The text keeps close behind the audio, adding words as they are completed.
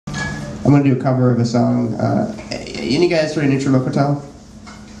I'm going to do a cover of a song. Any guys heard an Intro Locatel?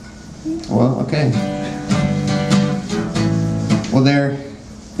 Well, okay. Well,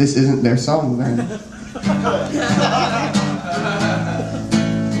 this isn't their song then.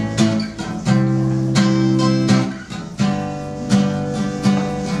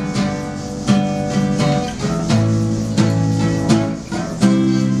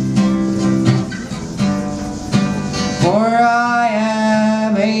 For I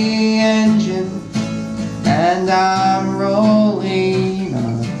am a engine, and I'm rolling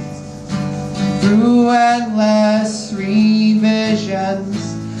on through endless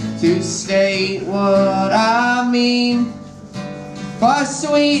revisions to state what I mean. For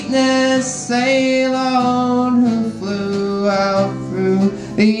sweetness alone who flew out through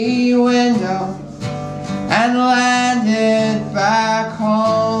the window and landed back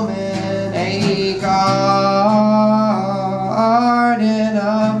home in a garden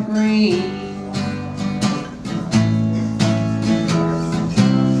of green.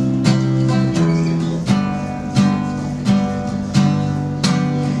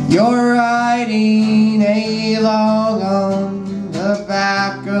 You're riding along on the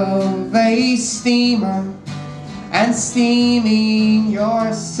back of a steamer and steaming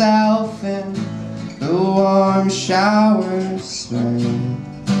yourself in the warm shower spray,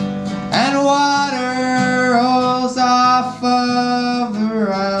 and water rolls off of the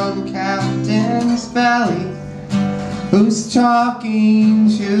round captain's belly, who's talking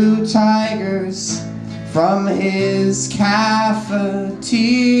to tigers from his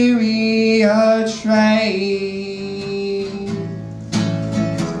cafeteria tray.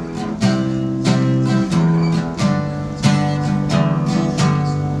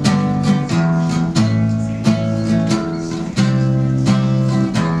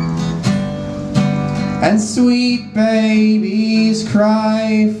 And sweet babies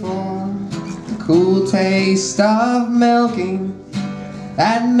cry for the cool taste of milking,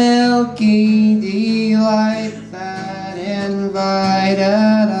 that milky delight that invited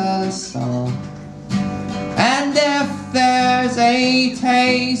us all. And if there's a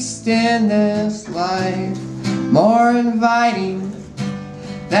taste in this life more inviting,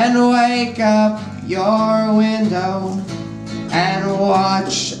 then wake up your window and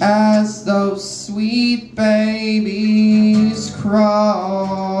watch as those sweet babies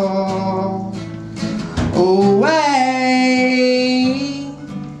crawl. Oh,